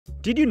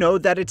Did you know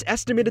that it's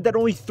estimated that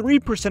only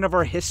 3% of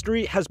our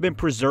history has been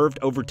preserved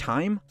over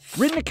time?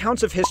 Written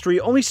accounts of history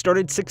only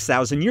started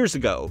 6,000 years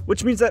ago,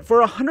 which means that for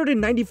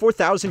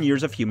 194,000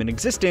 years of human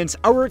existence,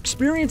 our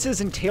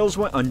experiences and tales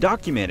went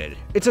undocumented.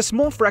 It's a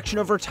small fraction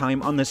of our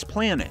time on this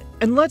planet.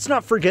 And let's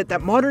not forget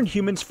that modern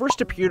humans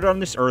first appeared on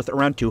this earth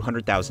around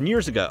 200,000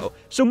 years ago,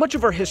 so much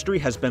of our history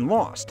has been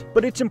lost.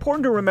 But it's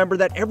important to remember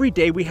that every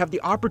day we have the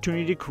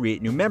opportunity to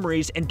create new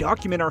memories and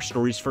document our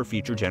stories for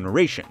future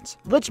generations.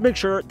 Let's make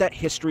sure that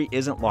history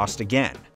isn't lost again.